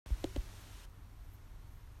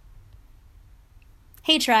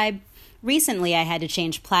Hey tribe! Recently I had to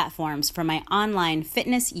change platforms for my online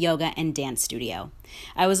fitness, yoga, and dance studio.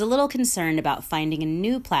 I was a little concerned about finding a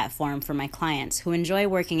new platform for my clients who enjoy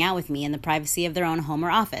working out with me in the privacy of their own home or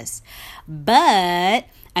office. But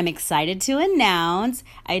I'm excited to announce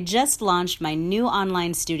I just launched my new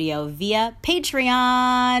online studio via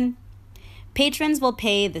Patreon. Patrons will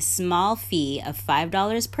pay the small fee of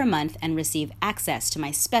 $5 per month and receive access to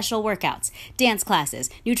my special workouts, dance classes,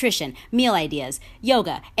 nutrition, meal ideas,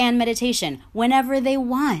 yoga, and meditation whenever they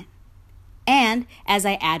want. And as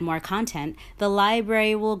I add more content, the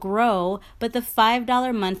library will grow, but the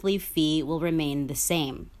 $5 monthly fee will remain the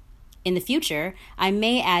same. In the future, I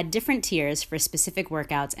may add different tiers for specific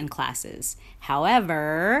workouts and classes.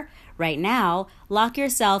 However, right now, lock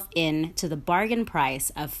yourself in to the bargain price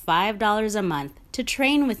of $5 a month to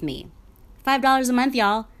train with me. $5 a month,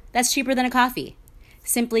 y'all. That's cheaper than a coffee.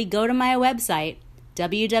 Simply go to my website,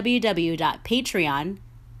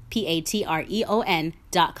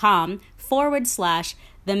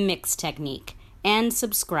 www.patreon.com/The Mix Technique, and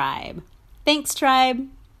subscribe. Thanks, tribe.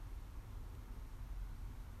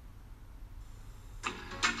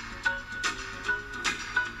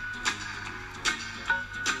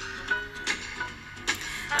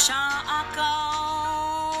 Chocolupia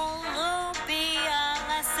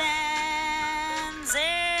Lessons.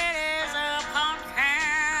 It is a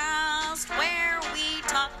podcast where we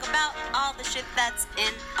talk about all the shit that's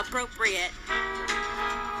inappropriate.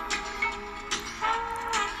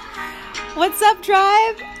 What's up,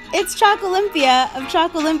 tribe? It's Chocolympia of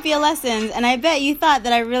Chocolympia Lessons, and I bet you thought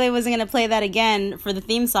that I really wasn't going to play that again for the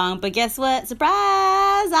theme song, but guess what? Surprise,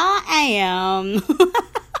 I am.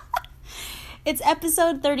 It's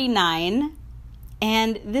episode 39,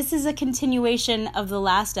 and this is a continuation of the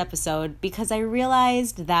last episode because I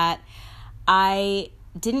realized that I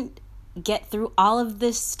didn't get through all of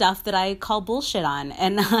this stuff that I call bullshit on,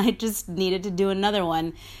 and I just needed to do another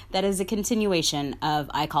one that is a continuation of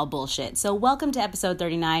I Call Bullshit. So welcome to episode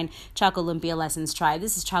 39, Chocolympia Lessons Tribe.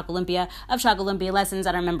 This is Chocolympia of Chocolympia Lessons.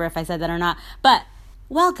 I don't remember if I said that or not, but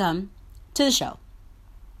welcome to the show.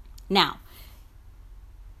 Now,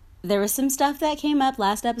 there was some stuff that came up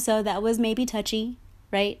last episode that was maybe touchy,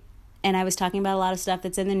 right? And I was talking about a lot of stuff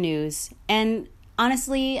that's in the news. And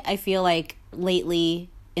honestly, I feel like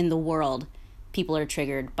lately in the world, people are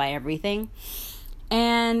triggered by everything.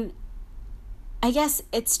 And I guess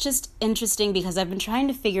it's just interesting because I've been trying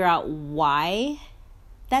to figure out why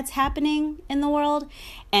that's happening in the world.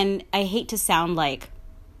 And I hate to sound like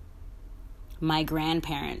my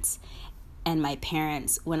grandparents and my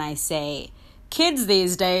parents when I say kids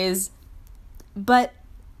these days, but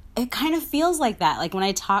it kind of feels like that. Like when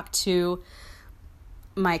I talk to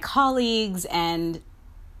my colleagues and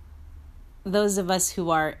those of us who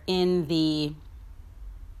are in the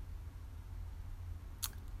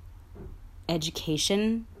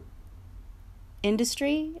education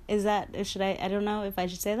industry, I don't know if I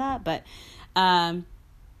should say that, but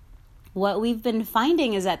what we've been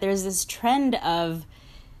finding is that there's this trend of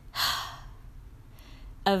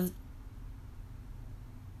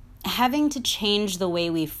having to change the way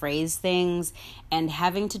we phrase things and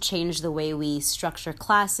having to change the way we structure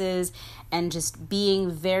classes and just being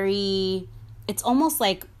it's almost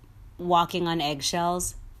like walking on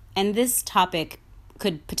eggshells. And this topic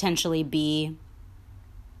could potentially be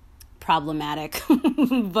problematic,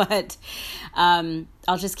 but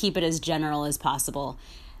I'll just keep it as general as possible.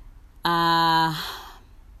 It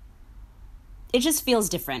just feels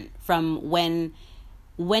different from when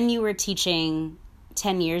you were teaching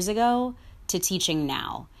 10 years ago to teaching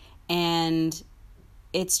now. And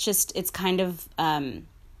it's kind of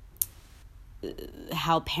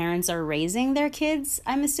how parents are raising their kids,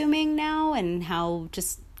 I'm assuming now, and how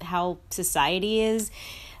society is.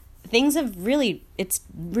 It's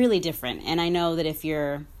really different. And I know that if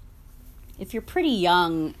you're pretty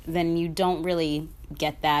young, then you don't really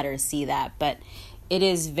get that or see that, but it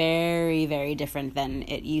is very, very different than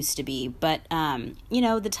it used to be. But,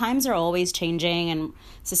 the times are always changing and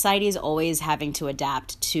society is always having to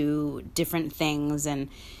adapt to different things. And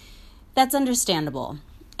that's understandable.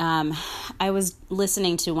 I was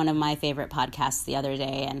listening to one of my favorite podcasts the other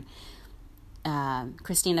day, and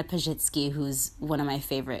Christina Pazsitzky, who's one of my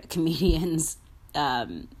favorite comedians,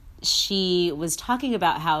 she was talking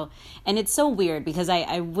about how, and it's so weird because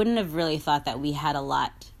I wouldn't have really thought that we had a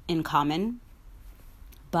lot in common,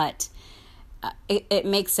 but it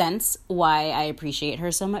makes sense why I appreciate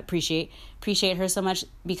her so much. Appreciate her so much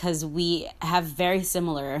because we have very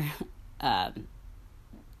similar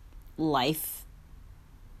life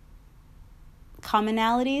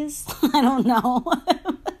commonalities. I don't know,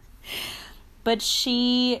 but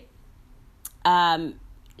she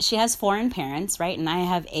She has foreign parents, right? And I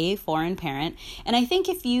have a foreign parent. And I think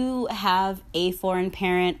if you have a foreign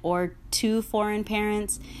parent or two foreign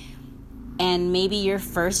parents, and maybe you're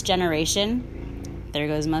first generation, there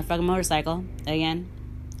goes my fucking motorcycle again,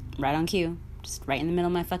 right on cue, just right in the middle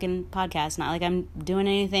of my fucking podcast. Not like I'm doing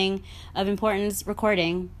anything of importance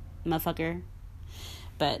recording, motherfucker.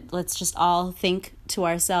 But let's just all think to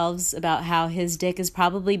ourselves about how his dick is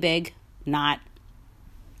probably big. Not.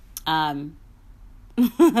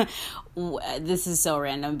 This is so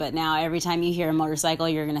random, but now every time you hear a motorcycle,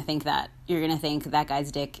 you're going to think that. You're going to think that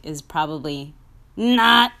guy's dick is probably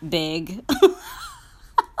not big.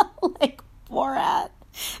 Like Borat.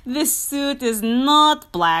 This suit is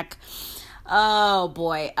not black. Oh,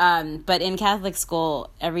 boy. But in Catholic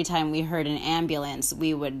school, every time we heard an ambulance,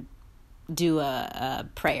 we would do a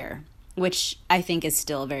prayer, which I think is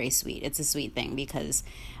still very sweet. It's a sweet thing because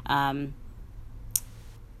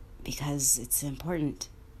it's important,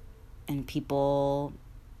 and people,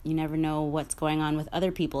 you never know what's going on with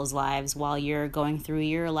other people's lives while you're going through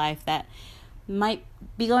your life that might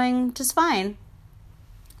be going just fine.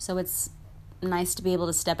 So it's nice to be able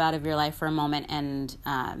to step out of your life for a moment and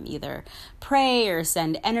either pray or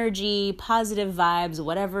send energy, positive vibes,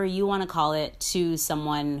 whatever you want to call it, to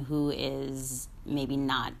someone who is maybe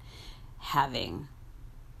not having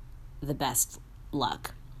the best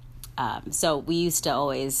luck. So we used to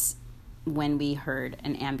always, when we heard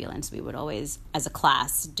an ambulance, we would always, as a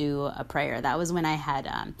class, do a prayer. That was when I had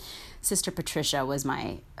Sister Patricia was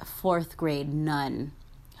my 4th grade nun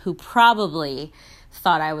who probably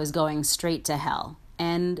thought I was going straight to hell.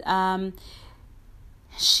 And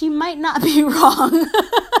she might not be wrong.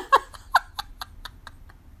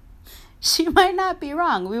 She might not be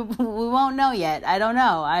wrong. We won't know yet. I don't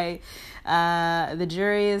know. The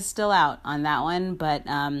jury is still out on that one. But,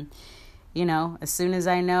 as soon as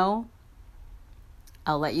I know,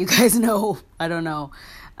 I'll let you guys know. I don't know.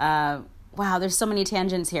 Wow, there's so many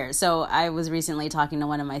tangents here. So I was recently talking to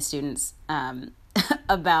one of my students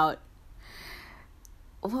about,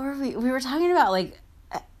 what were we? We were talking about, like,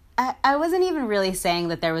 I wasn't even really saying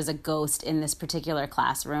that there was a ghost in this particular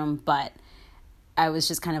classroom, but I was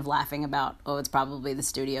just kind of laughing about, it's probably the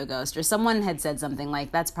studio ghost. Or someone had said something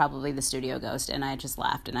like, that's probably the studio ghost. And I just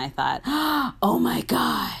laughed and I thought, oh my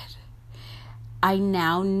God, I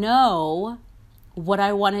now know what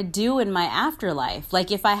I want to do in my afterlife.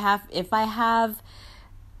 Like if I have,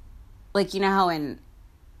 like, you know how in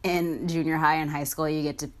junior high and high school, you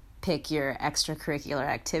get to pick your extracurricular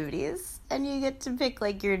activities and you get to pick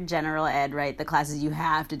like your general ed, right? The classes you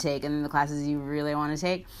have to take and then the classes you really want to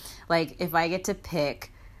take. Like if I get to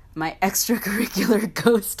pick my extracurricular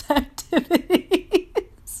ghost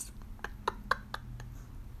activities,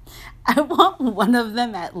 I want one of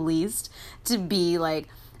them at least to be like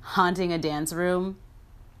haunting a dance room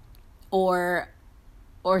or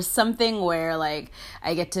something where like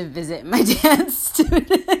I get to visit my dance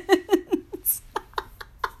students.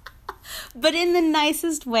 But in the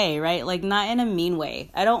nicest way, right? Like not in a mean way.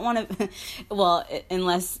 I don't want to well,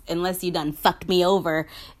 unless you done fucked me over.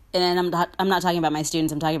 And I'm not talking about my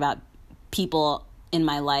students. I'm talking about people in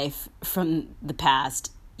my life from the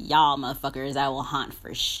past. Y'all motherfuckers, I will haunt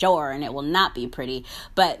for sure, and it will not be pretty.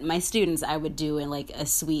 But my students, I would do in like a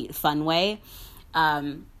sweet, fun way,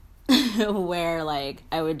 where like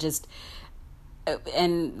I would just.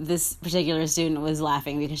 And this particular student was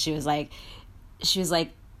laughing because she was like,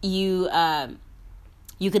 you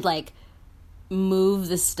could like move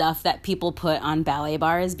the stuff that people put on ballet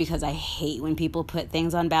bars, because I hate when people put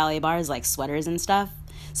things on ballet bars like sweaters and stuff.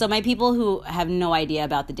 So my people who have no idea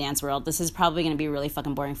about the dance world, this is probably going to be really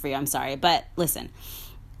fucking boring for you. I'm sorry. But listen,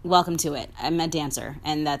 welcome to it. I'm a dancer,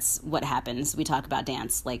 and that's what happens. We talk about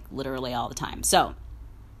dance like literally all the time. So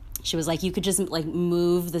she was like, you could just like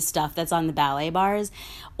move the stuff that's on the ballet bars,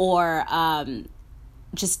 or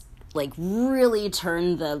just like really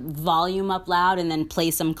turn the volume up loud and then play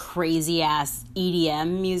some crazy ass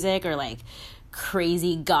EDM music or like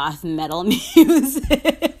crazy goth metal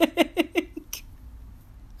music.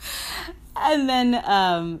 And then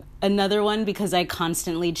another one, because I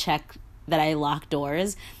constantly check that I lock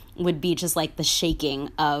doors, would be just like the shaking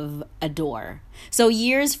of a door. So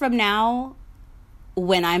years from now,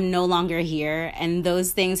 when I'm no longer here and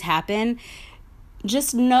those things happen,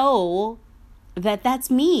 just know that that's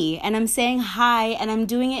me, and I'm saying hi, and I'm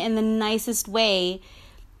doing it in the nicest way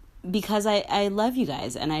because I love you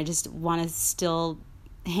guys, and I just want to still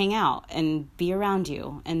hang out and be around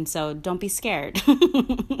you. And so don't be scared.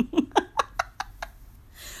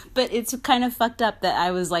 But it's kind of fucked up that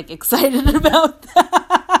I was like excited about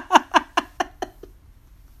that.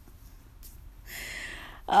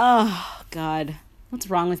 Oh God, what's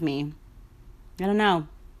wrong with me? I don't know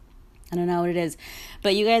what it is.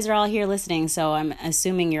 But you guys are all here listening, so I'm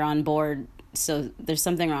assuming you're on board. So there's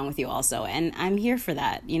something wrong with you also. And I'm here for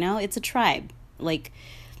that. You know, it's a tribe. Like,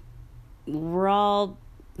 we're all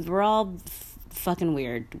fucking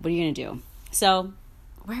weird. What are you going to do? So,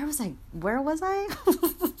 where was I?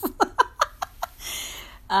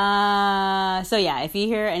 So yeah, if you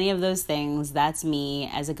hear any of those things, that's me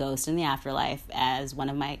as a ghost in the afterlife as one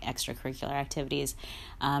of my extracurricular activities.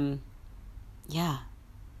 Yeah.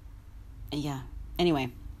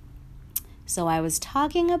 Anyway, so I was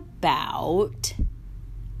talking about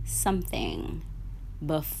something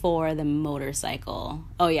before the motorcycle.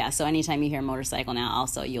 Oh yeah, so anytime you hear motorcycle now,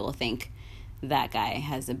 also you will think that guy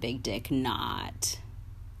has a big dick. Not.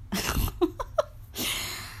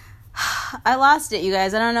 I lost it, you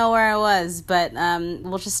guys. I don't know where I was, but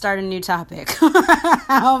we'll just start a new topic.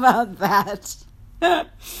 How about that?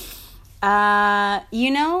 I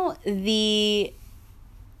don't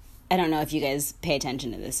know if you guys pay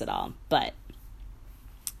attention to this at all, but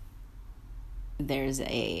there's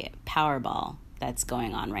a Powerball that's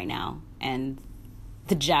going on right now, and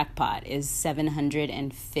the jackpot is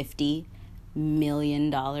 $750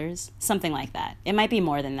 million, something like that. It might be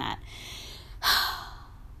more than that.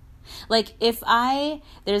 Like,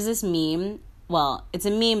 there's this meme, well, it's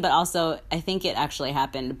a meme, but also I think it actually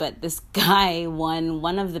happened, but this guy won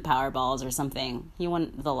one of the Powerballs or something. He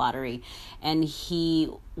won the lottery, and he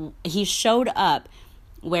showed up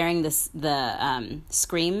wearing the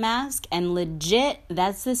Scream mask, and legit,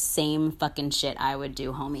 that's the same fucking shit I would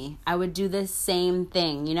do, homie. I would do the same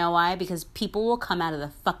thing. You know why? Because people will come out of the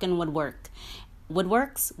fucking woodwork.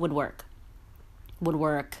 Woodwork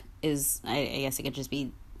is, I guess it could just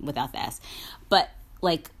be without the S. But,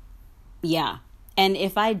 like, yeah. And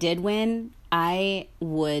if I did win, I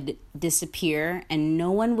would disappear and no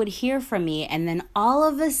one would hear from me. And then all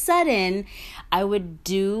of a sudden, I would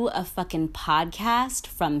do a fucking podcast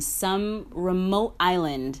from some remote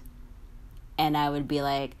island. And I would be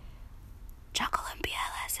like, Chocolympia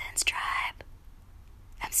Lessons Tribe.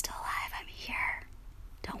 I'm still alive. I'm here.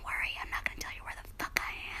 Don't worry. I'm not going to tell you where the fuck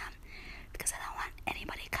I am. Because I don't want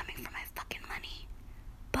anybody coming for my fucking money.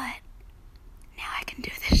 But now I can do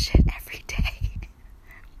this shit every day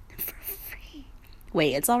for free.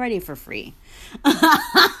 Wait, it's already for free.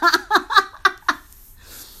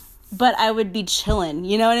 But I would be chilling,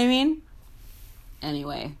 you know what I mean?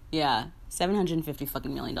 Anyway, yeah, $750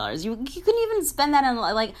 fucking million. You couldn't even spend that on,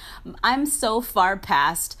 like, I'm so far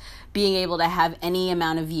past being able to have any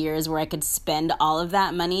amount of years where I could spend all of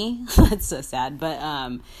that money. That's so sad, but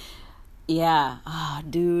yeah, oh,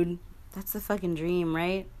 dude. That's the fucking dream,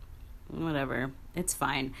 right? Whatever. It's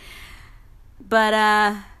fine.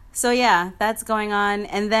 But, so yeah, that's going on.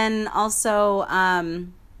 And then also,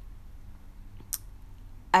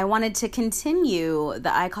 I wanted to continue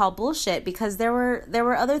the I Call Bullshit because there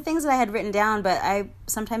were other things that I had written down, but I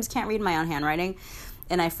sometimes can't read my own handwriting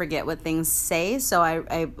and I forget what things say. So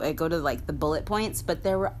I go to like the bullet points, but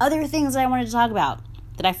there were other things that I wanted to talk about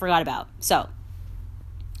that I forgot about. So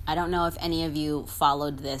I don't know if any of you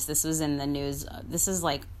followed this. This was in the news. This is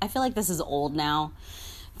like, I feel like this is old now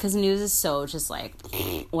because news is so just like,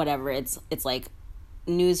 whatever. It's like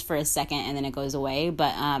news for a second and then it goes away.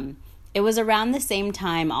 But it was around the same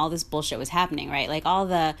time all this bullshit was happening, right? Like all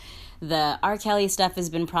the R. Kelly stuff has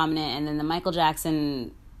been prominent, and then the Michael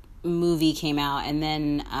Jackson movie came out, and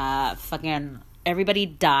then fucking everybody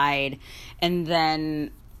died, and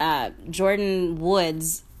then Jordan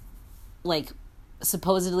Woods, like,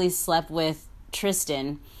 supposedly slept with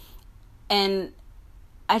Tristan, and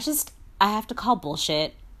I have to call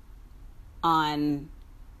bullshit on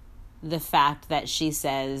the fact that she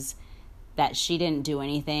says that she didn't do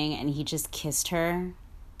anything and he just kissed her.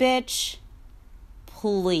 Bitch,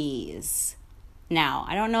 please. Now,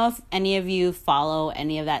 I don't know if any of you follow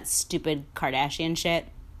any of that stupid Kardashian shit.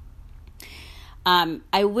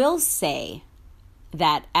 I will say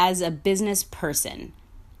that as a business person,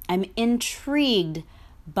 I'm intrigued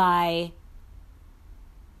by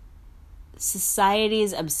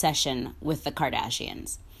society's obsession with the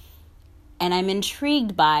Kardashians. And I'm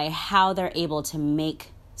intrigued by how they're able to make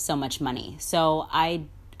so much money. So I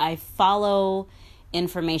follow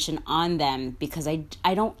information on them because I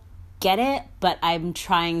don't get it, but I'm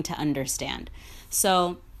trying to understand.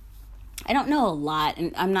 So I don't know a lot,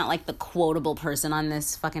 and I'm not like the quotable person on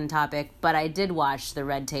this fucking topic, but I did watch The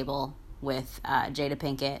Red Table with Jada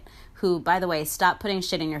Pinkett, who, by the way, stop putting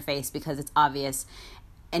shit in your face because it's obvious.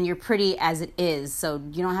 and you're pretty as it is, so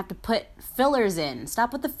you don't have to put fillers in.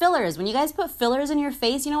 Stop with the fillers. When you guys put fillers in your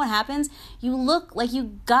face, you know what happens? You look like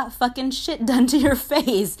you got fucking shit done to your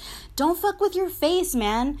face. Don't fuck with your face,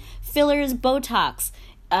 man. Fillers, Botox,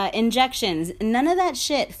 injections, none of that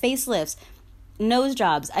shit. Facelifts, nose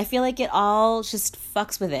jobs. I feel like it all just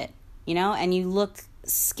fucks with it, you know? And you look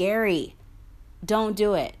scary. Don't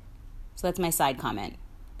do it. So that's my side comment.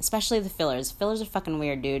 Especially the fillers. Fillers are fucking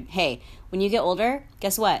weird, dude. Hey, when you get older,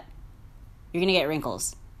 guess what? You're going to get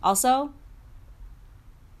wrinkles. Also,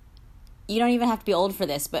 you don't even have to be old for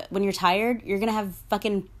this, but when you're tired, you're going to have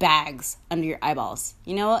fucking bags under your eyeballs.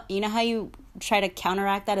 You know how you try to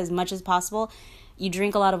counteract that as much as possible? You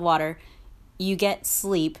drink a lot of water, you get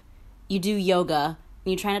sleep, you do yoga,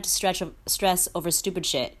 and you try not to stress over stupid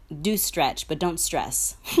shit. Do stretch, but don't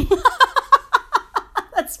stress.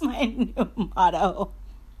 That's my new motto.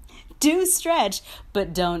 Do stretch,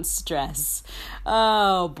 but don't stress.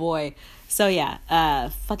 Oh, boy. So, yeah,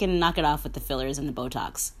 fucking knock it off with the fillers and the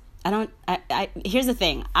Botox. Here's the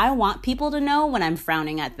thing. I want people to know when I'm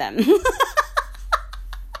frowning at them.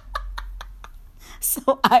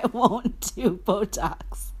 So I won't do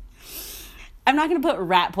Botox. I'm not going to put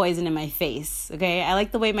rat poison in my face, okay? I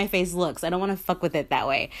like the way my face looks. I don't want to fuck with it that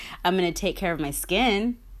way. I'm going to take care of my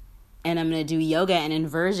skin, and I'm going to do yoga and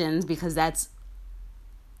inversions because that's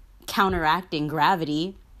counteracting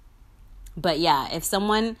gravity. But yeah, if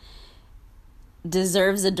someone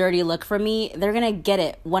deserves a dirty look from me, they're gonna get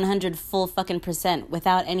it 100 full fucking %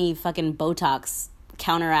 without any fucking Botox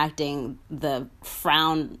counteracting the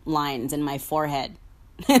frown lines in my forehead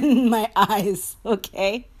and my eyes,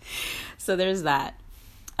 okay? So there's that.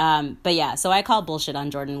 But yeah, so I call bullshit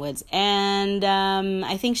on Jordyn Woods, and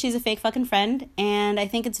I think she's a fake fucking friend, and I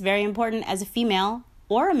think it's very important as a female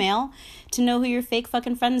or a male to know who your fake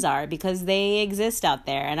fucking friends are, because they exist out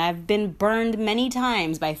there, and I've been burned many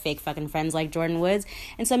times by fake fucking friends like Jordyn Woods,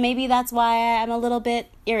 and so maybe that's why I'm a little bit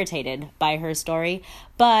irritated by her story.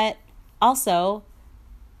 But also,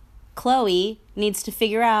 Chloe needs to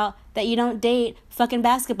figure out that you don't date fucking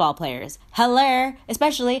basketball players. Hello,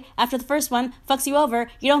 especially after the first one fucks you over,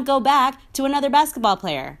 you don't go back to another basketball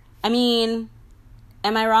player. I mean,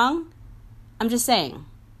 am I wrong? I'm just saying.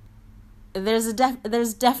 There's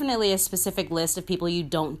definitely a specific list of people you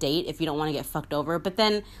don't date if you don't want to get fucked over. But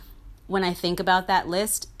then when I think about that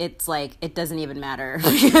list, it's like it doesn't even matter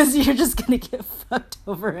because you're just going to get fucked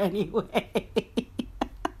over anyway.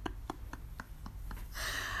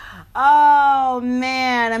 Oh,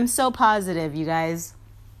 man. I'm so positive, you guys.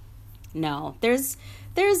 No, there's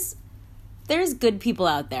good people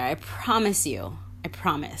out there. I promise you. I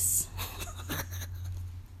promise.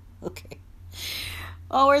 Okay.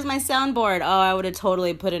 Oh, where's my soundboard? Oh, I would have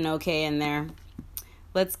totally put an okay in there.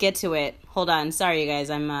 Let's get to it. Hold on. Sorry, you guys.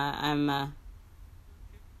 Oh, and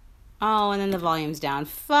then the volume's down.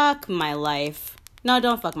 Fuck my life. No,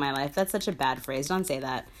 don't fuck my life. That's such a bad phrase. Don't say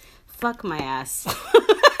that. Fuck my ass.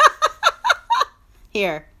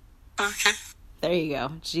 Here. Okay. There you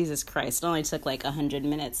go. Jesus Christ. It only took like 100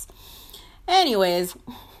 minutes. Anyways.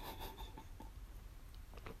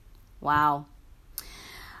 Wow.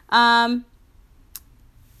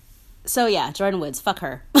 So yeah, Jordyn Woods, fuck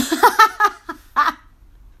her.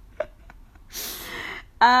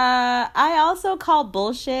 I also call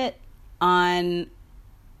bullshit on,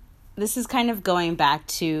 this is kind of going back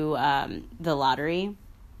to the lottery.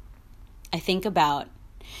 I think about,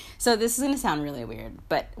 so this is going to sound really weird,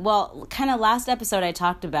 but well, kind of last episode I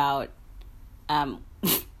talked about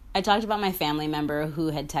my family member who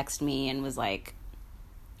had texted me and was like,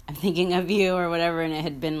 I'm thinking of you or whatever, and it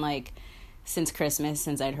had been like since Christmas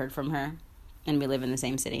since I'd heard from her, and we live in the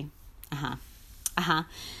same city. I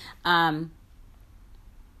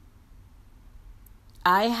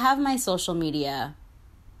have my social media.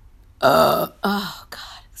 Oh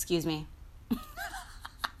God, excuse me.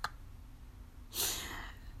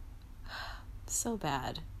 So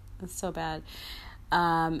bad. It's so bad.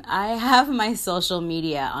 I have my social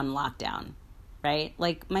media on lockdown, right?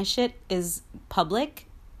 Like my shit is public,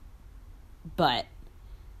 but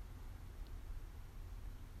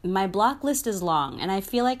my block list is long, and I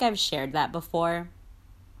feel like I've shared that before.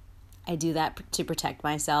 I do that to protect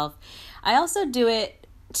myself. I also do it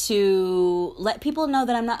to let people know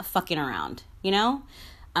that I'm not fucking around, you know?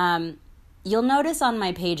 You'll notice on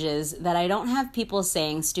my pages that I don't have people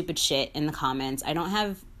saying stupid shit in the comments. I don't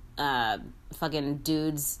have fucking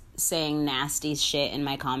dudes saying nasty shit in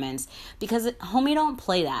my comments because, homie, don't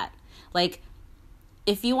play that. Like,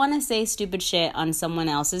 if you want to say stupid shit on someone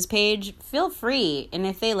else's page, feel free. And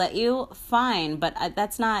if they let you, fine. But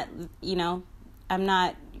that's not, you know, you're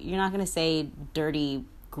not going to say dirty,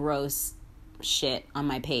 gross, shit on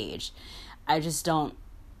my page. I just don't,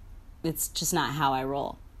 it's just not how I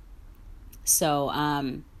roll. So,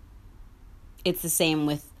 it's the same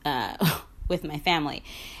with, with my family.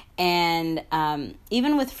 And,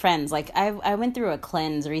 even with friends, like I went through a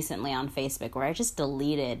cleanse recently on Facebook where I just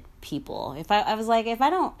deleted people. I was like, if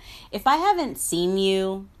I haven't seen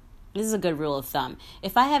you, this is a good rule of thumb.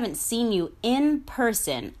 If I haven't seen you in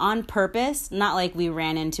person on purpose, not like we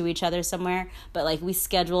ran into each other somewhere, but like we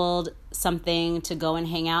scheduled something to go and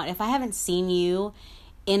hang out. If I haven't seen you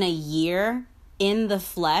in a year in the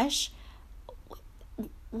flesh,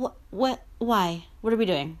 why? What are we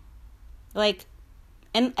doing? Like,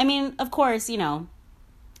 and I mean, of course, you know,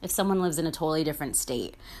 if someone lives in a totally different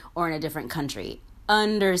state or in a different country,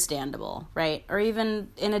 understandable, right? Or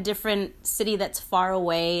even in a different city that's far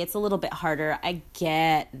away, it's a little bit harder. I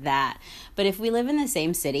get that. But if we live in the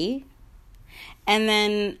same city and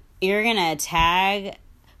then you're going to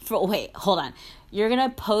you're going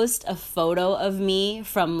to post a photo of me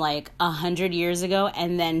from like 100 years ago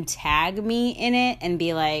and then tag me in it and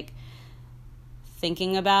be like,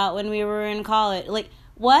 thinking about when we were in college. Like,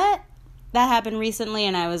 what? That happened recently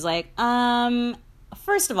and I was like,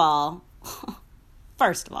 first of all,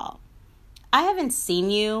 I haven't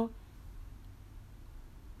seen you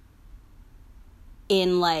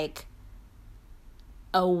in like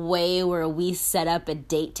a way where we set up a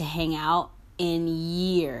date to hang out in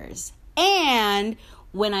years. And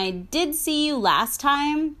when I did see you last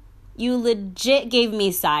time, you legit gave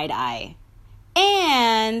me side eye.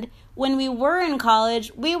 And when we were in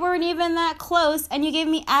college, we weren't even that close and you gave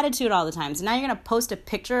me attitude all the time. So now you're going to post a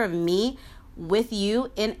picture of me with you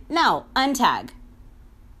no, untag.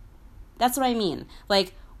 That's what I mean.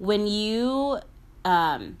 Like, when you,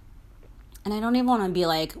 and I don't even want to be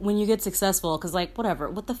like, when you get successful, because, like, whatever.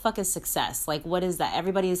 What the fuck is success? Like, what is that?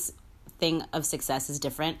 Everybody's thing of success is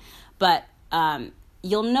different. But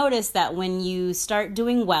you'll notice that when you start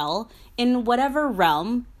doing well in whatever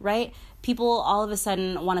realm, right, people all of a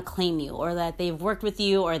sudden want to claim you, or that they've worked with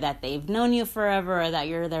you, or that they've known you forever, or that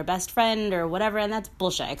you're their best friend, or whatever, and that's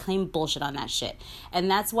bullshit. I claim bullshit on that shit.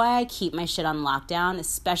 And that's why I keep my shit on lockdown,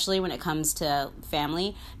 especially when it comes to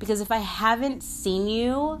family, because if I haven't seen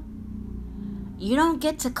you, you don't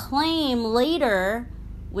get to claim later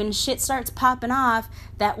when shit starts popping off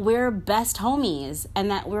that we're best homies,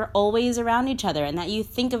 and that we're always around each other, and that you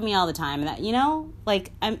think of me all the time, and that, you know,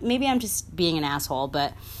 like, maybe I'm just being an asshole,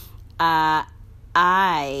 but I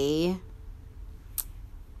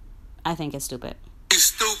think it's stupid. It's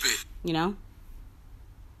stupid. You know?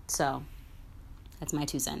 So, that's my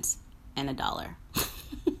 2 cents and $1.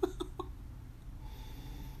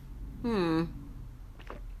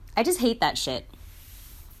 I just hate that shit.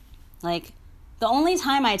 Like, the only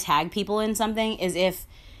time I tag people in something is if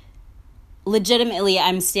legitimately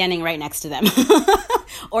I'm standing right next to them.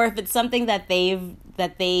 Or if it's something that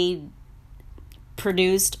they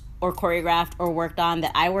produced or choreographed or worked on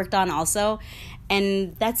that I worked on also,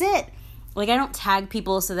 and that's it. Like, I don't tag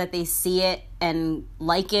people so that they see it and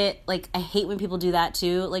like it. Like, I hate when people do that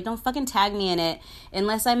too. Like, don't fucking tag me in it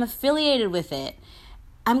unless I'm affiliated with it.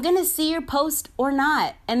 I'm gonna see your post or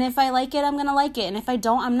not, and if I like it, I'm gonna like it, and if I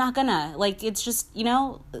don't, I'm not gonna. Like, it's just, you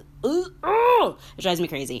know, it drives me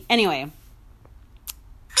crazy. Anyway,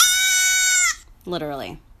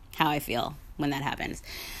 literally how I feel when that happens.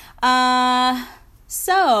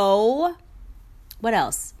 So, what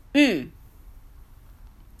else? You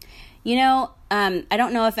know, I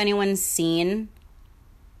don't know if anyone's seen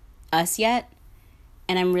Us yet,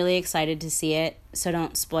 and I'm really excited to see it, so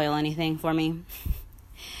don't spoil anything for me.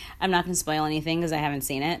 I'm not going to spoil anything because I haven't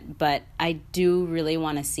seen it, but I do really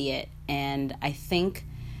want to see it, and I think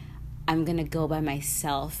I'm going to go by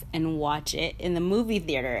myself and watch it in the movie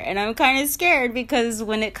theater, and I'm kind of scared because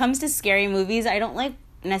when it comes to scary movies, I don't like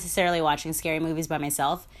necessarily watching scary movies by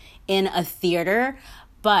myself in a theater,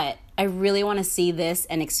 but I really want to see this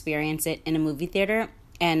and experience it in a movie theater.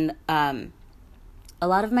 And a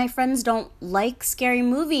lot of my friends don't like scary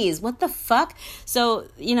movies. What the fuck? So,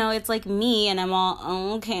 you know, it's like me, and I'm all,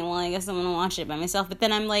 oh, okay, well, I guess I'm gonna watch it by myself, but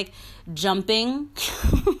then I'm like jumping.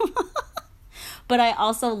 But I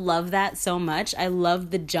also love that so much. I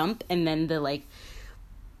love the jump and then the like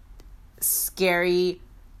scary,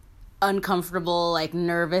 uncomfortable, like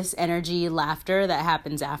nervous energy laughter that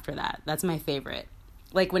happens after that. That's my favorite.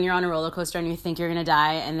 Like when you're on a roller coaster and you think you're gonna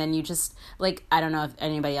die, and then you just, like, I don't know if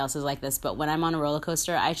anybody else is like this, but when I'm on a roller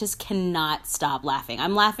coaster, I just cannot stop laughing.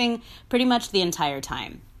 I'm laughing pretty much the entire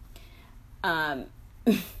time. But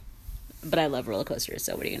I love roller coasters,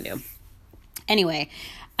 so what are you gonna do? Anyway,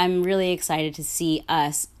 I'm really excited to see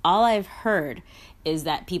Us. All I've heard is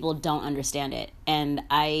that people don't understand it. And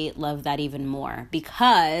I love that even more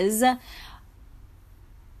because,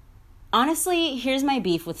 honestly, here's my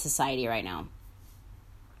beef with society right now.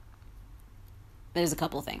 There's a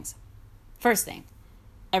couple things. First thing,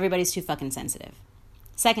 everybody's too fucking sensitive.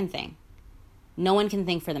 Second thing, no one can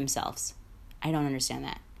think for themselves. I don't understand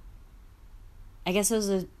that. I guess those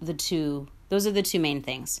are the two main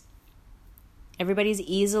things. Everybody's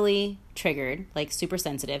easily triggered, like super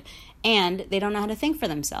sensitive, and they don't know how to think for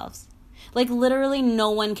themselves. Like literally no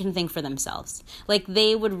one can think for themselves. Like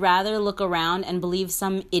they would rather look around and believe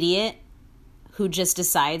some idiot who just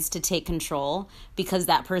decides to take control because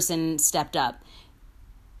that person stepped up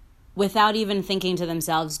without even thinking to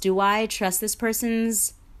themselves, do I trust this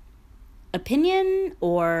person's opinion?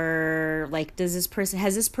 Or like, has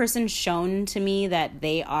this person shown to me that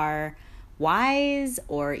they are wise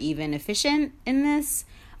or even efficient in this?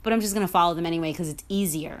 But I'm just going to follow them anyway because it's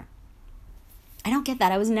easier. I don't get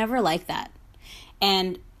that. I was never like that.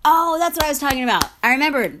 And, oh, that's what I was talking about. I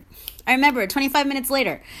remembered 25 minutes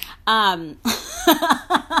later.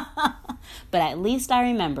 But at least I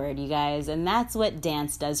remembered, you guys. And that's what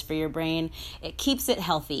dance does for your brain. It keeps it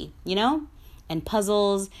healthy, you know? And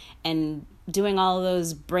puzzles and doing all of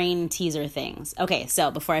those brain teaser things. Okay,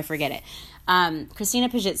 so before I forget it. Christina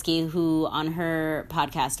Pajitsky, who on her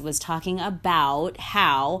podcast was talking about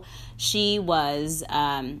how she was,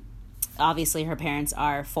 obviously her parents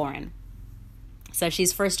are foreign. So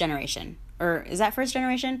she's first generation. Or is that first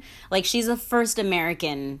generation? Like she's a first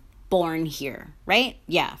American born here, right?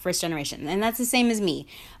 Yeah, first generation. And that's the same as me.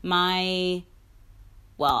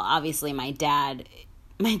 Obviously my dad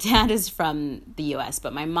is from the US,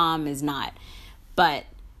 but my mom is not. But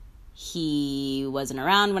he wasn't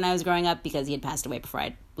around when I was growing up because he had passed away before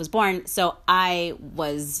I was born. So I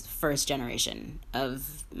was first generation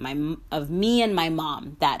of me and my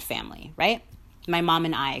mom, that family, right? My mom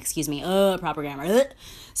and I, proper grammar.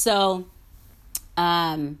 So,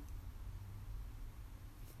 and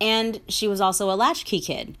she was also a latchkey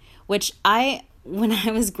kid, which when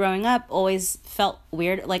I was growing up, always felt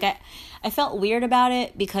weird. Like I felt weird about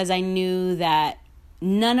it because I knew that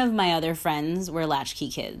none of my other friends were latchkey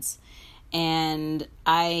kids. And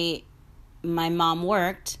my mom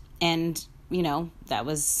worked and, that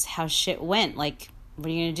was how shit went. Like, what are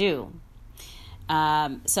you going to do?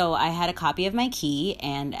 So I had a copy of my key,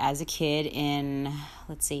 and as a kid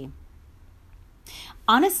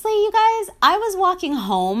honestly, you guys, I was walking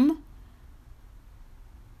home,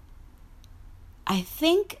 I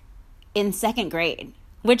think in second grade,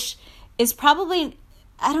 which is probably,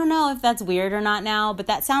 I don't know if that's weird or not now, but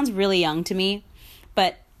that sounds really young to me.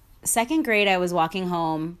 But second grade, I was walking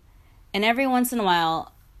home, and every once in a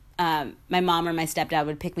while, my mom or my stepdad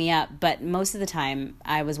would pick me up, but most of the time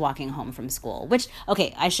I was walking home from school, which,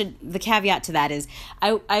 okay, the caveat to that is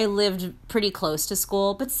I lived pretty close to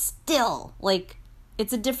school, but still, like,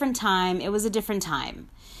 it's a different time. It was a different time.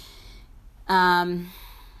 But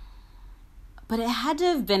it had to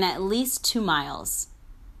have been at least 3 miles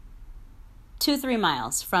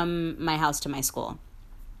from my house to my school.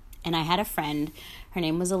 And I had a friend, her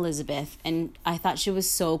name was Elizabeth, and I thought she was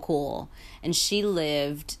so cool. And she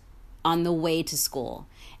lived on the way to school.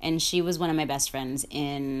 And she was one of my best friends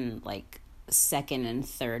in like second and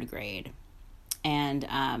third grade. And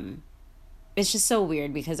it's just so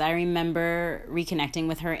weird because I remember reconnecting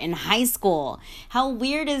with her in high school. How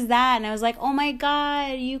weird is that? And I was like, oh my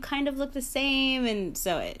God, you kind of look the same. And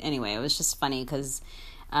so anyway, it was just funny because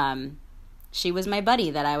she was my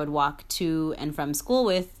buddy that I would walk to and from school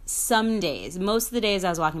with some days. Most of the days I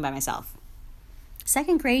was walking by myself.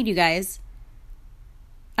 Second grade, you guys.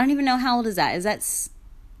 I don't even know how old is that. Is that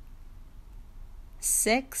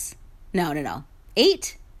 6? No.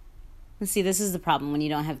 8? Let's see, this is the problem. When you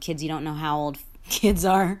don't have kids, you don't know how old kids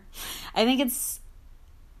are. I think it's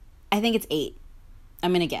 8.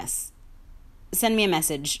 I'm going to guess. Send me a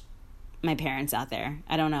message, my parents out there.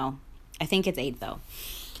 I don't know. I think it's 8, though.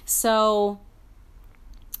 So,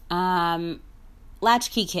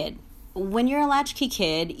 latchkey kid. When you're a latchkey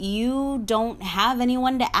kid, you don't have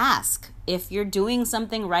anyone to ask if you're doing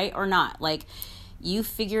something right or not. Like, you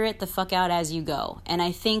figure it the fuck out as you go. And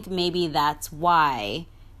I think maybe that's why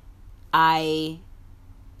I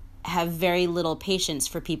have very little patience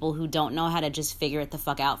for people who don't know how to just figure it the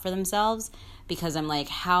fuck out for themselves, because I'm like,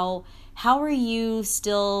 how are you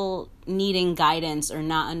still needing guidance or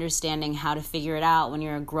not understanding how to figure it out when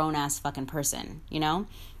you're a grown-ass fucking person, you know?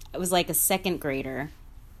 I was like a second grader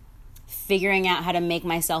figuring out how to make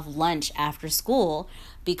myself lunch after school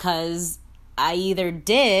because I either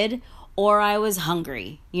did or I was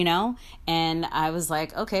hungry, you know? And I was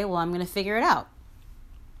like, okay, well, I'm going to figure it out.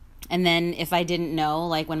 And then if I didn't know,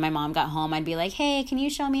 like when my mom got home, I'd be like, hey, can you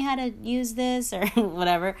show me how to use this or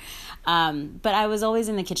whatever? But I was always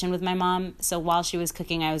in the kitchen with my mom. So while she was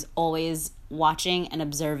cooking, I was always watching and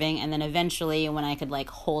observing. And then eventually when I could like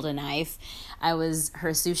hold a knife, I was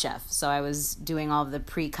her sous chef. So I was doing all of the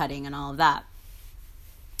pre-cutting and all of that.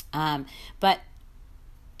 But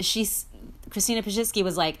Christina Pazsitzky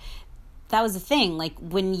was like, that was the thing. Like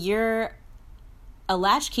when you're a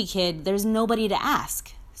latchkey kid, there's nobody to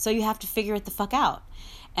ask. So you have to figure it the fuck out.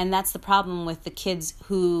 And that's the problem with the kids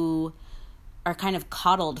who are kind of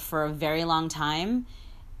coddled for a very long time,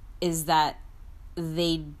 is that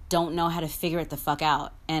they don't know how to figure it the fuck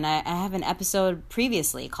out. And I have an episode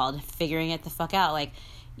previously called Figuring It the Fuck Out. Like,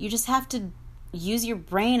 you just have to use your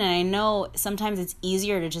brain. And I know sometimes it's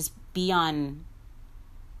easier to just be on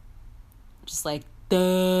just like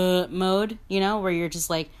the mode, you know, where you're just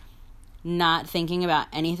like not thinking about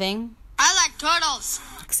anything. I like turtles.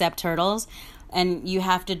 Except turtles. And you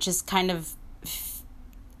have to just kind of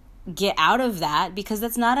get out of that, because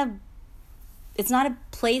it's not a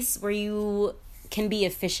place where you can be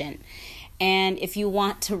efficient. And if you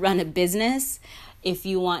want to run a business, if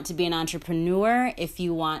you want to be an entrepreneur, if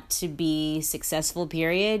you want to be successful,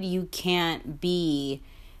 period, you can't be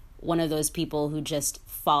one of those people who just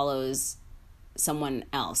follows someone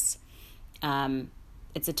else.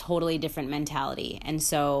 It's a totally different mentality. And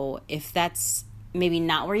so if that's maybe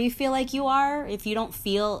not where you feel like you are, if you don't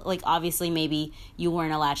feel like, obviously maybe you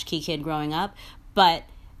weren't a latchkey kid growing up, but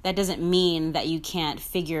that doesn't mean that you can't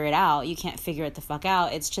figure it out. You can't figure it the fuck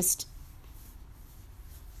out. It's just,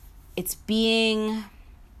 it's being,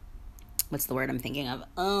 what's the word I'm thinking of?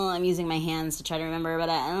 Oh, I'm using my hands to try to remember,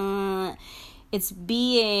 but it's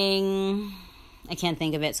being, I can't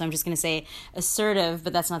think of it, so I'm just going to say assertive,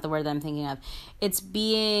 but that's not the word that I'm thinking of. It's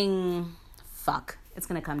being, fuck, it's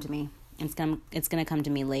going to come to me. It's going to come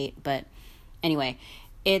to me late, but anyway,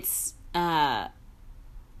 it's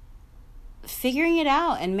figuring it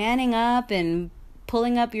out and manning up and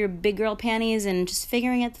pulling up your big girl panties and just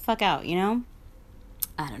figuring it the fuck out, you know?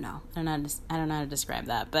 I don't know how to describe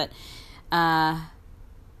that, but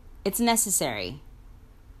it's necessary,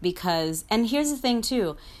 because, and here's the thing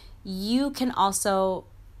too, you can also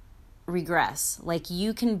regress. Like,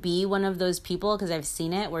 you can be one of those people, because I've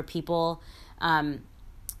seen it, where people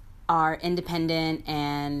are independent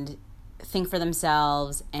and think for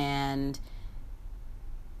themselves and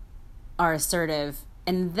are assertive,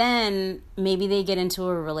 and then maybe they get into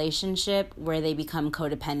a relationship where they become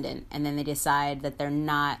codependent, and then they decide that they're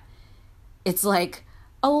not, it's like,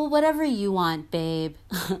 oh, whatever you want, babe,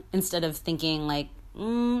 instead of thinking like,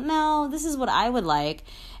 no, this is what I would like.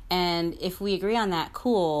 And if we agree on that,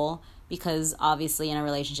 cool, because obviously in a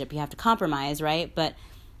relationship you have to compromise, right? But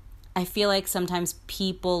I feel like sometimes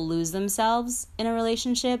people lose themselves in a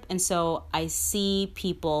relationship, and so I see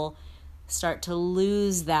people start to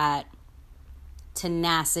lose that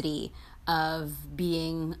tenacity of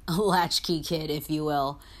being a latchkey kid, if you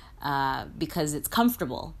will, because it's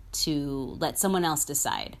comfortable to let someone else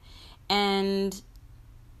decide. And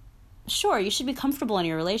sure, you should be comfortable in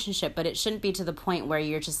your relationship, but it shouldn't be to the point where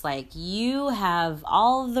you're just like, you have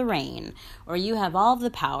all of the reign, or you have all of the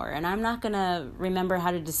power, and I'm not going to remember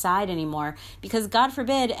how to decide anymore, because God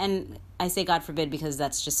forbid, and I say God forbid because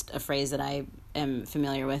that's just a phrase that I am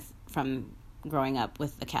familiar with from growing up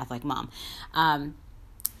with a Catholic mom.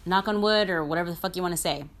 Knock on wood, or whatever the fuck you want to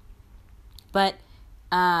say. But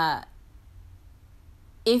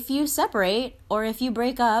if you separate, or if you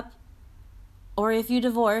break up, or if you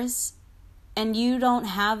divorce, and you don't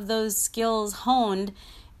have those skills honed,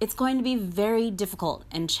 it's going to be very difficult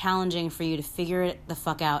and challenging for you to figure it the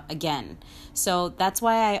fuck out again. So that's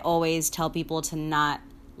why I always tell people to not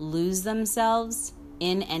lose themselves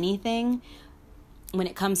in anything when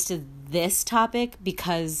it comes to this topic,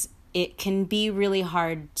 because it can be really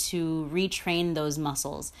hard to retrain those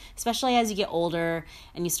muscles, especially as you get older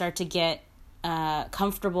and you start to get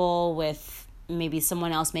comfortable with maybe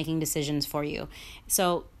someone else making decisions for you.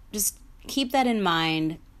 So just keep that in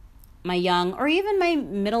mind. My young, or even my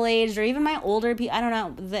middle-aged, or even my older people, I don't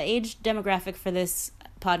know. The age demographic for this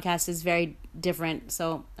podcast is very different,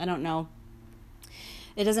 so I don't know.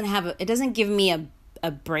 It doesn't give me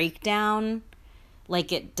a breakdown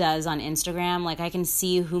like it does on Instagram. Like, I can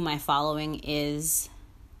see who my following is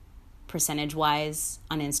percentage-wise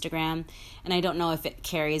on Instagram, and I don't know if it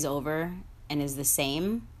carries over and is the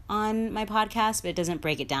same on my podcast, but it doesn't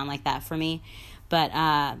break it down like that for me. But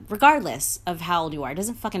regardless of how old you are, it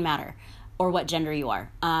doesn't fucking matter, or what gender you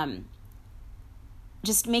are.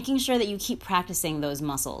 Just making sure that you keep practicing those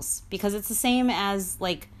muscles, because it's the same as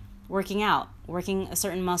like working out. Working a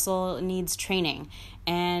certain muscle needs training.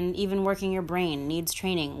 And even working your brain needs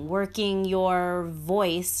training. Working your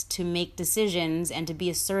voice to make decisions and to be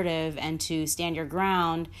assertive and to stand your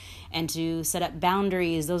ground and to set up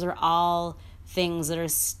boundaries. Those are all things that are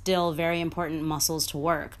still very important muscles to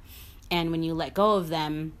work. And when you let go of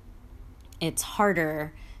them, it's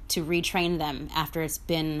harder to retrain them after it's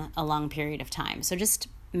been a long period of time. So just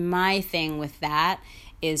my thing with that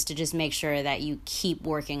is to just make sure that you keep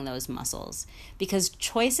working those muscles, because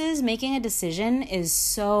choices, making a decision is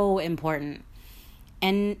so important.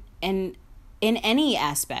 And in any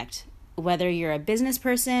aspect, whether you're a business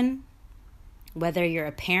person, whether you're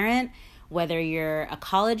a parent, whether you're a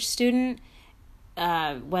college student,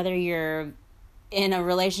 whether you're in a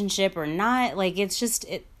relationship or not, like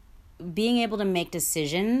being able to make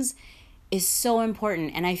decisions is so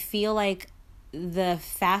important. And I feel like the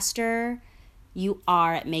faster you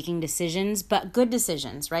are at making decisions, but good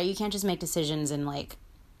decisions, right? You can't just make decisions and like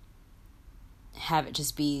have it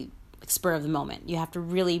just be spur of the moment. You have to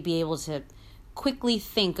really be able to quickly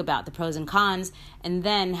think about the pros and cons and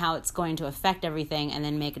then how it's going to affect everything and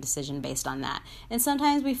then make a decision based on that. And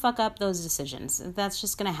sometimes we fuck up those decisions. That's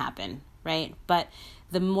just going to happen, right? But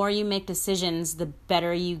the more you make decisions, the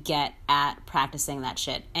better you get at practicing that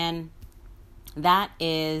shit. And that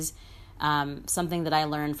is something that I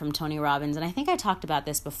learned from Tony Robbins. And I think I talked about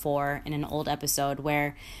this before in an old episode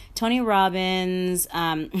where Tony Robbins,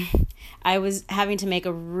 I was having to make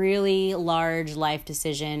a really large life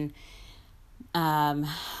decision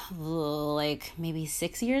like maybe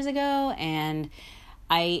 6 years ago. And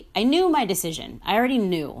I knew my decision. I already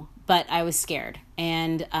knew, but I was scared.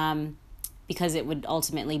 And because it would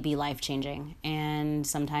ultimately be life-changing. And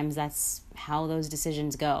sometimes that's how those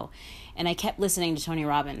decisions go. And I kept listening to Tony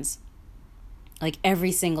Robbins, like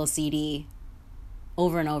every single CD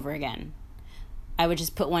over and over again. I would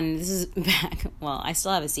just put one, this is back, well, I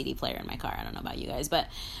still have a CD player in my car. I don't know about you guys, but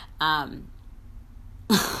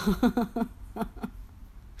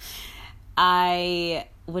I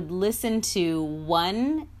would listen to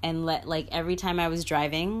one and let, like, every time I was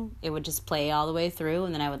driving, it would just play all the way through,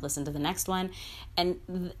 and then I would listen to the next one.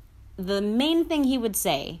 And the main thing he would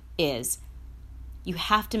say is, you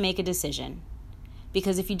have to make a decision.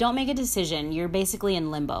 Because if you don't make a decision, you're basically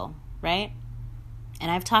in limbo, right? And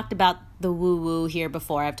I've talked about the woo-woo here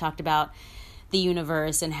before. I've talked about the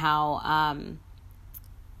universe and how,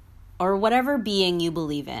 or whatever being you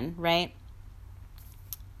believe in, right?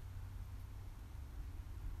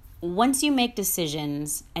 Once you make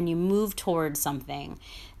decisions and you move towards something,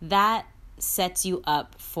 that sets you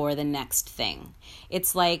up for the next thing.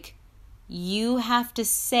 It's like you have to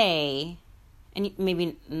say, and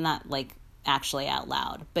maybe not like actually out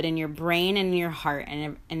loud, but in your brain and in your heart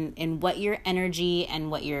and what your energy and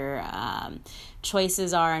what your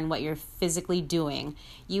choices are and what you're physically doing,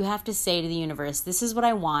 you have to say to the universe, this is what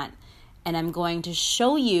I want, and I'm going to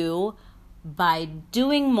show you by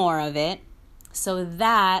doing more of it so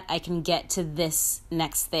that I can get to this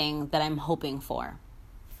next thing that I'm hoping for.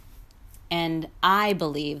 And I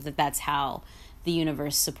believe that that's how the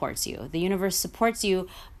universe supports you. The universe supports you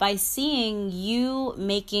by seeing you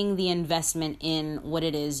making the investment in what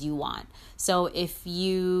it is you want. So if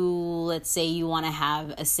you, let's say you want to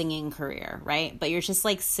have a singing career, right? But you're just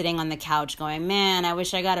like sitting on the couch going, man, I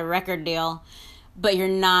wish I got a record deal. But you're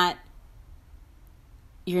not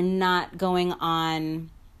going on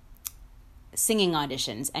singing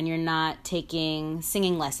auditions, and you're not taking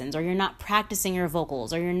singing lessons, or you're not practicing your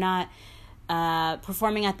vocals, or you're not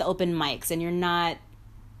performing at the open mics, and you're not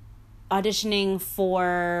auditioning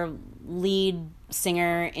for lead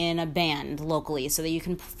singer in a band locally so that you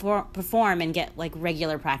can perform and get like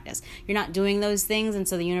regular practice. You're not doing those things, and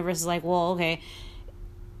so the universe is like, well, okay,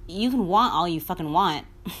 you can want all you fucking want.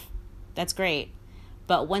 That's great.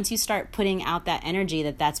 But once you start putting out that energy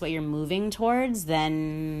that that's what you're moving towards,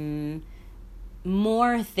 then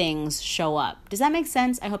more things show up. Does that make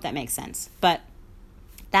sense? I hope that makes sense. But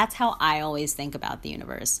that's how I always think about the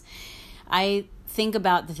universe. I think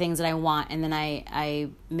about the things that I want, and then I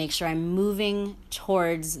make sure I'm moving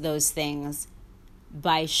towards those things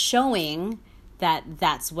by showing that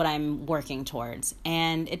that's what I'm working towards.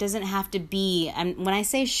 And it doesn't have to be, and when I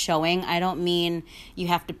say showing, I don't mean you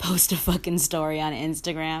have to post a fucking story on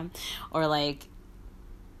Instagram or like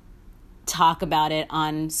talk about it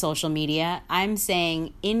on social media. I'm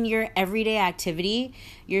saying in your everyday activity,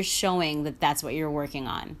 you're showing that that's what you're working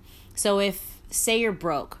on. So if, say you're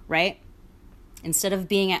broke, right? Instead of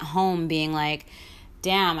being at home being like,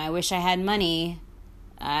 damn, I wish I had money,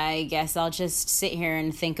 I guess I'll just sit here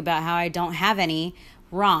and think about how I don't have any.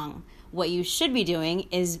 Wrong. What you should be doing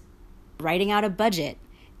is writing out a budget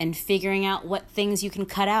and figuring out what things you can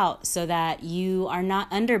cut out so that you are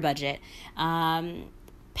not under budget.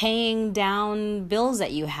 Paying down bills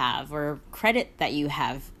that you have or credit that you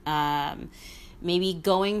have. Maybe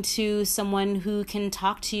going to someone who can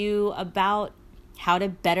talk to you about how to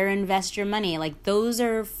better invest your money. Like, those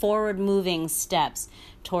are forward moving steps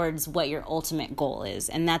towards what your ultimate goal is.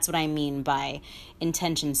 And that's what I mean by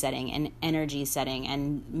intention setting and energy setting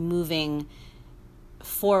and moving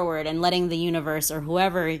forward and letting the universe or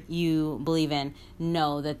whoever you believe in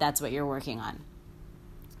know that that's what you're working on.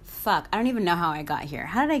 Fuck, I don't even know how I got here.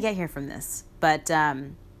 How did I get here from this? But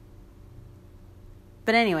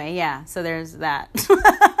anyway, yeah, so there's that.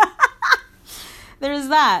 There's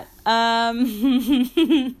that.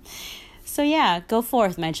 So yeah, go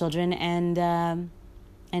forth, my children, and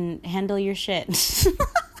handle your shit.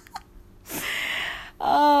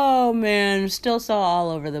 Oh man, still so all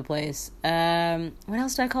over the place. What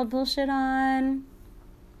else did I call bullshit on?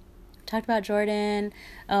 Talked about Jordan.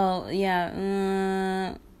 Oh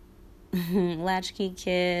yeah, latchkey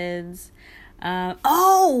kids.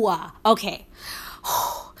 Okay.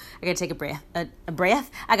 I gotta take a breath. A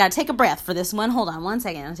breath? I gotta take a breath for this one. Hold on 1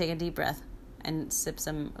 second. I'll take a deep breath and sip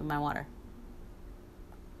some of my water.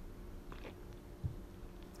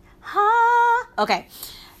 Okay.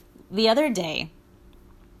 The other day,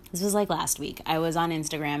 this was like last week, I was on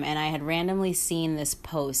Instagram and I had randomly seen this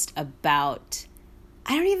post about,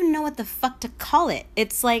 I don't even know what the fuck to call it.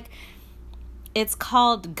 It's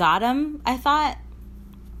called Gotham, I thought.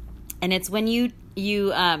 And it's when you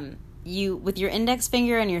with your index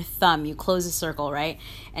finger and your thumb, you close a circle, right?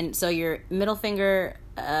 And so your middle finger,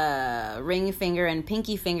 ring finger, and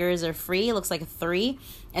pinky fingers are free. It looks like a 3.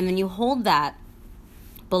 And then you hold that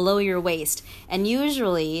below your waist. And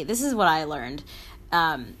usually, this is what I learned,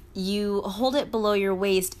 you hold it below your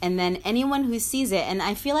waist, and then anyone who sees it, and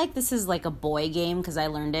I feel like this is like a boy game because I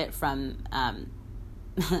learned it from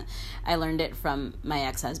my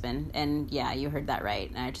ex-husband, and yeah, you heard that right.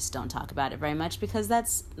 And I just don't talk about it very much because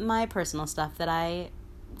that's my personal stuff that I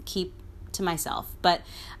keep to myself. But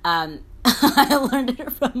I learned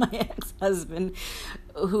it from my ex-husband,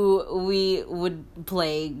 who we would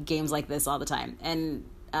play games like this all the time. And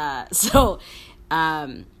so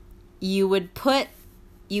you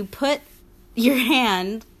put your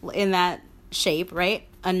hand in that shape, right,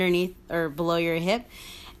 underneath or below your hip,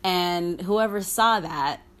 and whoever saw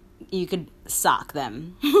that, you could sock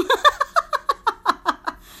them.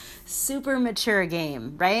 Super mature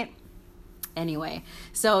game, right? Anyway,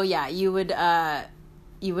 so yeah, you would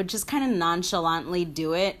just kind of nonchalantly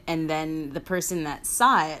do it, and then the person that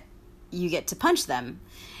saw it, you get to punch them.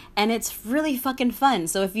 And it's really fucking fun.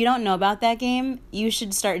 So if you don't know about that game, you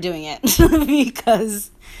should start doing it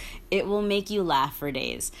because it will make you laugh for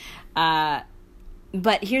days. But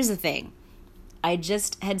here's the thing. I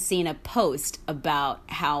just had seen a post about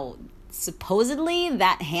how supposedly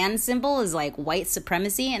that hand symbol is like white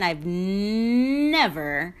supremacy, and I've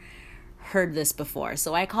never heard this before.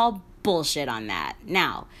 So I call bullshit on that.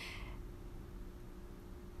 Now,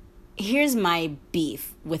 here's my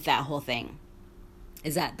beef with that whole thing.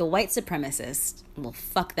 Is that the white supremacists, well,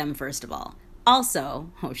 fuck them first of all. Also,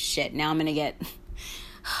 oh shit, now I'm going to get,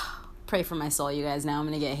 pray for my soul, you guys, now I'm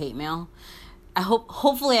going to get hate mail.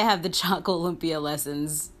 Hopefully I have the Choco Olympia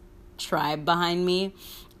Lessons tribe behind me.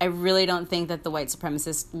 I really don't think that the white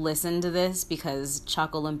supremacists listen to this because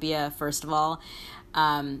Choco Olympia, first of all,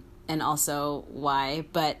 and also why,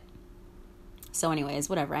 but, so anyways,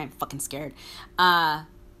 whatever, I'm fucking scared. I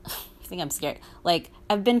think I'm scared. Like,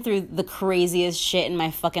 I've been through the craziest shit in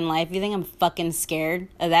my fucking life. You think I'm fucking scared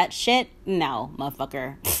of that shit? No,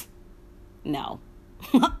 motherfucker. No.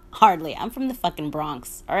 Hardly. I'm from the fucking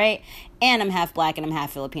Bronx, all right? And I'm half black and I'm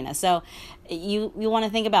half Filipina. So you want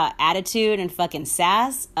to think about attitude and fucking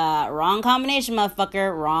sass? Wrong combination,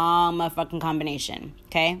 motherfucker. Wrong motherfucking combination,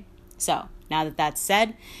 okay? So now that that's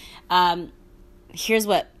said, here's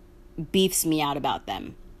what beefs me out about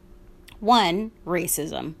them. 1,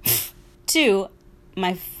 racism. 2,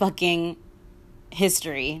 my fucking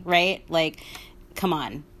history, right? Like, come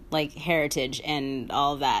on. Like, heritage and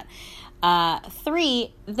all of that.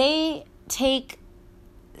 3, they take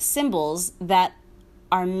symbols that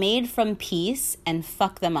are made from peace and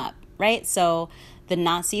fuck them up, right? So the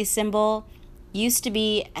Nazi symbol used to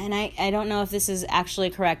be, and I don't know if this is actually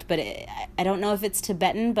correct, but I don't know if it's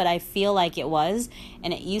Tibetan, but I feel like it was.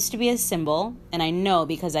 And it used to be a symbol, and I know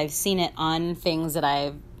because I've seen it on things that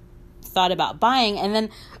I've thought about buying and then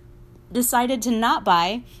decided to not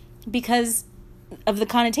buy because of the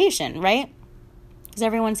connotation, right? Because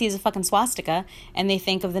everyone sees a fucking swastika and they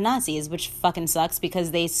think of the Nazis, which fucking sucks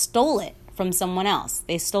because they stole it from someone else.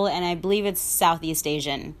 They stole it, and I believe it's Southeast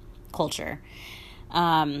Asian culture.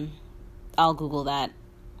 I'll Google that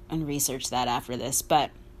and research that after this. But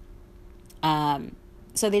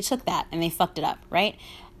so they took that and they fucked it up, right?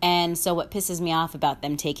 And so what pisses me off about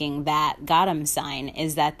them taking that got 'em sign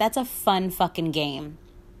is that that's a fun fucking game.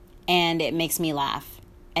 And it makes me laugh.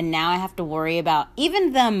 And now I have to worry about,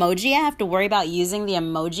 even the emoji, I have to worry about using the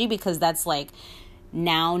emoji because that's like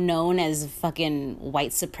now known as fucking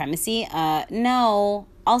white supremacy. No.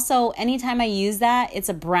 Also, anytime I use that, it's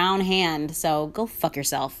a brown hand. So go fuck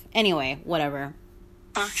yourself. Anyway, whatever.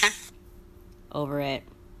 Okay. Over it.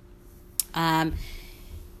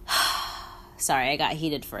 Sorry, I got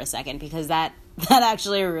heated for a second because that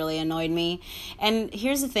actually really annoyed me. And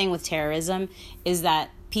here's the thing with terrorism is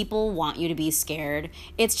that people want you to be scared.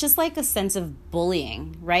 It's just like a sense of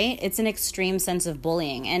bullying, right? It's an extreme sense of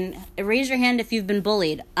bullying. And raise your hand if you've been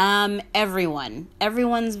bullied.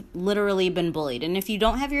 Everyone's literally been bullied. And if you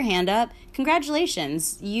don't have your hand up,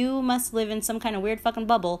 congratulations. You must live in some kind of weird fucking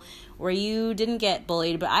bubble where you didn't get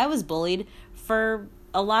bullied. But I was bullied for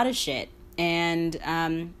a lot of shit.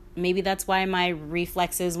 And maybe that's why my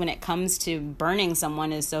reflexes when it comes to burning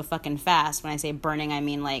someone is so fucking fast. When I say burning, I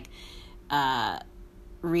mean like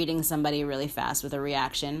reading somebody really fast with a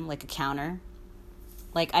reaction, like a counter.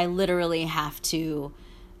 Like I literally have to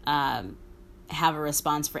have a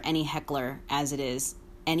response for any heckler as it is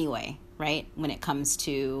anyway, right? When it comes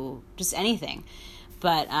to just anything.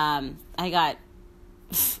 But I got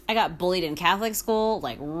bullied in Catholic school,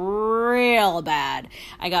 like real bad.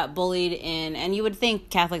 I got bullied in, and you would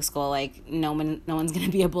think Catholic school, like no one's gonna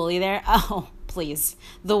be a bully there. Oh, please,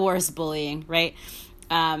 the worst bullying, right?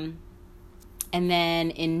 And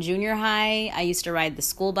then in junior high, I used to ride the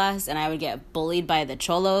school bus, and I would get bullied by the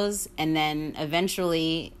cholos, and then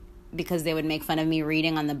eventually, because they would make fun of me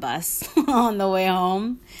reading on the bus on the way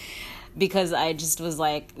home, because I just was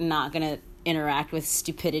like not gonna interact with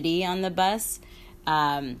stupidity on the bus.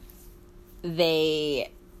 They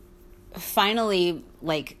finally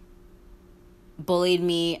like bullied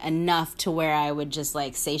me enough to where I would just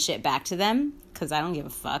like say shit back to them because I don't give a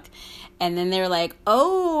fuck. And then they're like,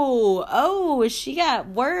 oh, she got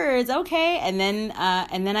words, okay. And then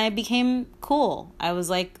I became cool. I was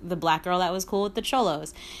like the black girl that was cool with the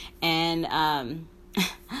cholos, and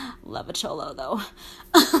love a cholo though.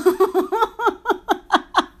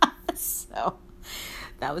 So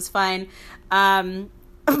that was fine. But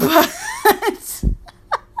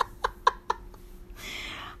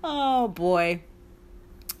oh boy.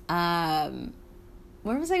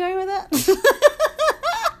 Where was I going with that?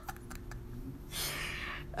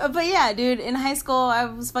 But yeah, dude, in high school, I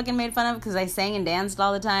was fucking made fun of because I sang and danced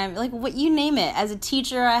all the time. Like, what, you name it. As a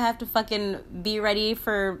teacher, I have to fucking be ready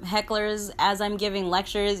for hecklers as I'm giving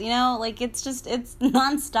lectures, you know? Like, it's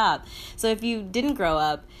nonstop. So if you didn't grow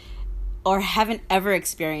up or haven't ever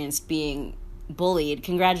experienced being bullied,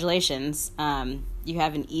 congratulations. You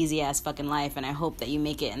have an easy-ass fucking life, and I hope that you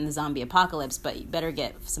make it in the zombie apocalypse, but you better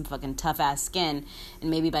get some fucking tough-ass skin, and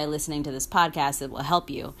maybe by listening to this podcast, it will help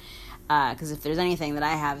you. Because if there's anything that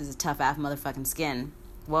I have is a tough-ass motherfucking skin.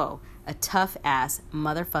 Whoa. A tough-ass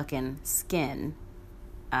motherfucking skin.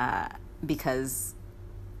 Because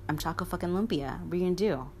I'm Choco-fucking-Lumpia. What are you going to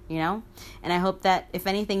do? You know? And I hope that, if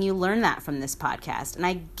anything, you learn that from this podcast. And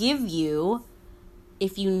I give you,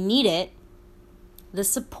 if you need it, the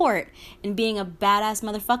support in being a badass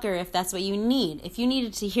motherfucker if that's what you need. If you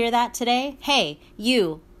needed to hear that today, hey,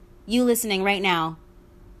 you listening right now,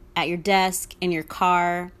 at your desk, in your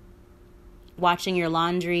car, watching your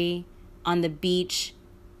laundry, on the beach,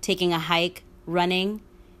 taking a hike, running,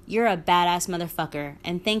 you're a badass motherfucker.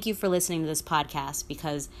 And thank you for listening to this podcast,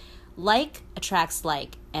 because like attracts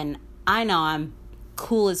like, and I know I'm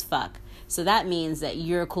cool as fuck. So that means that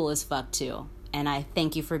you're cool as fuck too. And I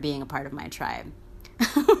thank you for being a part of my tribe.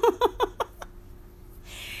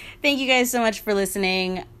 Thank you guys so much for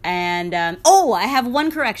listening. And I have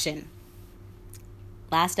one correction.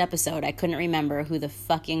 Last episode, I couldn't remember who the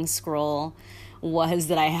fucking scroll was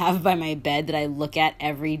that I have by my bed that I look at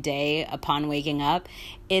every day upon waking up.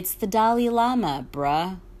 It's the Dalai Lama,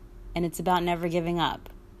 bruh. And it's about never giving up.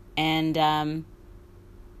 And I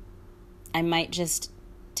might just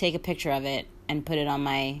take a picture of it and put it on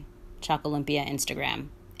my Choco-Lumpia Instagram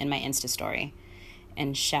and my Insta story,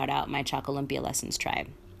 and shout out my Choco-Lumpia Lessons tribe,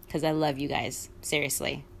 because I love you guys.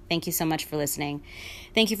 Seriously. Thank you so much for listening.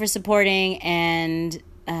 Thank you for supporting and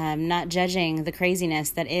not judging the craziness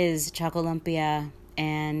that is Choco-Lumpia.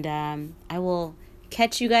 And I will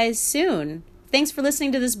catch you guys soon. Thanks for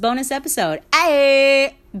listening to this bonus episode.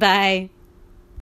 Bye.